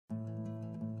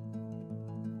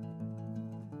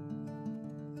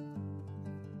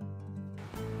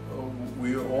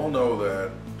We all know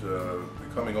that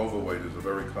becoming overweight is a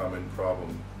very common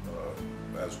problem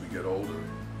as we get older.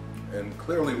 And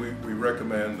clearly we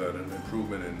recommend that an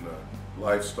improvement in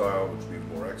lifestyle, which means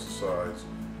more exercise,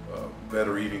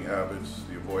 better eating habits,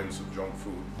 the avoidance of junk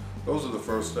food, those are the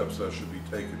first steps that should be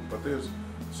taken. But there's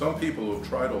some people who have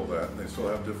tried all that and they still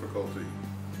have difficulty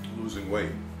losing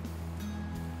weight.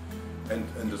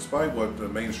 And despite what the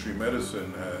mainstream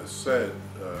medicine has said,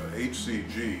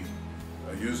 HCG,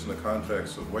 used in the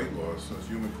context of weight loss, as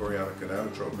human chorionic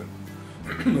gonadotropin,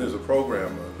 is a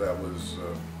program that was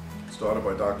started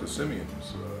by Dr.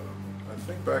 Simeons, I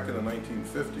think back in the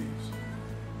 1950s.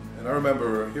 And I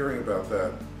remember hearing about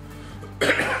that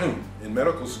in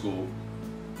medical school,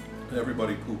 and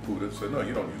everybody poo-pooed it, said, no,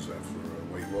 you don't use that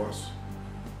for weight loss.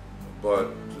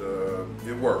 But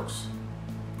it works.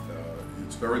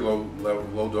 It's very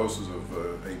low doses of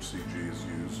HCG is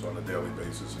used on a daily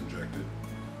basis, injected,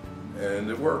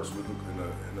 and it works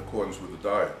in accordance with the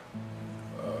diet.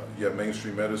 Yet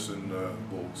mainstream medicine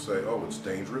will say, oh, it's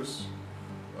dangerous,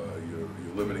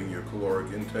 you're limiting your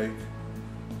caloric intake.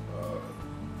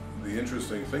 The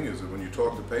interesting thing is that when you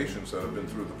talk to patients that have been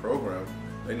through the program,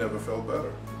 they never felt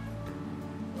better.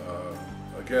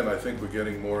 Again, I think we're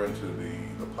getting more into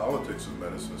the politics of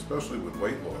medicine, especially with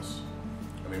weight loss.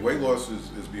 I mean, weight loss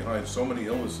is behind so many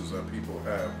illnesses that people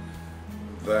have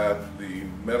that the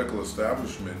medical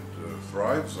establishment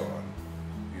thrives on.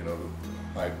 You know,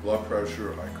 high blood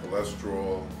pressure, high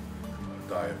cholesterol,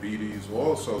 diabetes,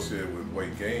 all associated with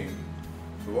weight gain.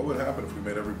 So what would happen if we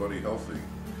made everybody healthy?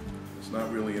 It's not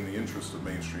really in the interest of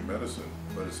mainstream medicine,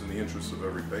 but it's in the interest of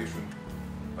every patient,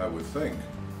 I would think,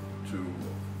 to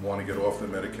want to get off their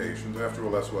medications. After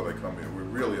all, that's why they come here. We're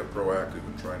really proactive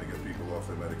in trying to get people off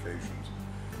their medications.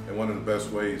 And one of the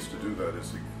best ways to do that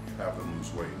is to have them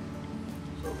lose weight.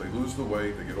 So if they lose the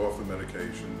weight, they get off the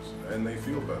medications, and they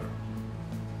feel better.